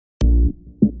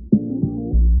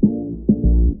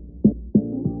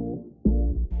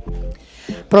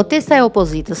Protesta e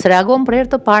opozitës. Reagon për herë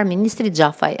të parë ministri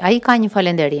Xhafaj. Ai ka një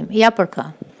falënderim. Ja për kë.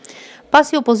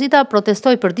 Pasi opozita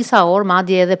protestoi për disa orë,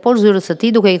 madje edhe poshtë zyrës së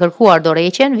tij duke i kërkuar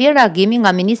dorëheqjen, vjen reagimi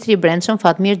nga ministri i Brendshëm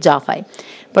Fatmir Xhafaj.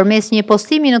 Përmes një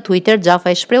postimi në Twitter,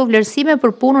 Xhafaj shprehu vlerësime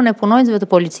për punën e punonjësve të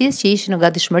policisë që ishin në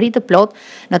gatishmëri të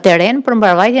plotë në terren për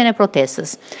mbarvajtjen e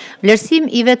protestës. Vlerësim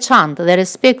i veçantë dhe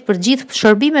respekt për gjithë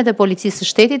shërbimet e policisë së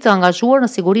shtetit të angazhuar në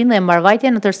sigurinë dhe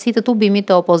mbarvajtjen në tërësi të tubimit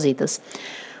të opozitës.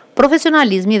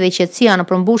 Profesionalizmi dhe qetësia në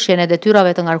përmbushjen e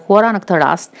detyrave të ngarkuara në këtë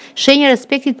rast shenjë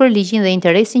respektit për ligjin dhe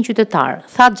interesin qytetar,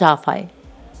 tha Xhafaj.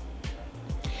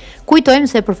 Kujtojmë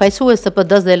se përfaqësues të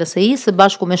PD-s dhe LSI-s së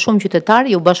bashku me shumë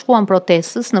qytetarë u bashkuan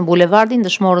protestës në bulevardin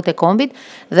Dëshmorët e Kombit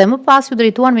dhe më pas u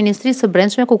drejtuan Ministrisë së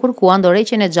Brendshme ku kërkuan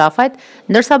dorëheqjen e Xhafajt,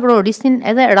 ndërsa brorisnin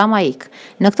edhe Ramaik.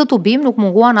 Në këtë tubim nuk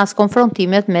munguan as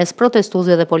konfrontimet mes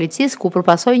protestuesve dhe policisë, ku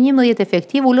përpasoj 11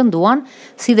 efektiv u lënduan,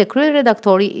 si dhe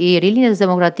kryeredaktori i Rilinës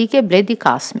Demokratike Bledi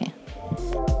Kasmi.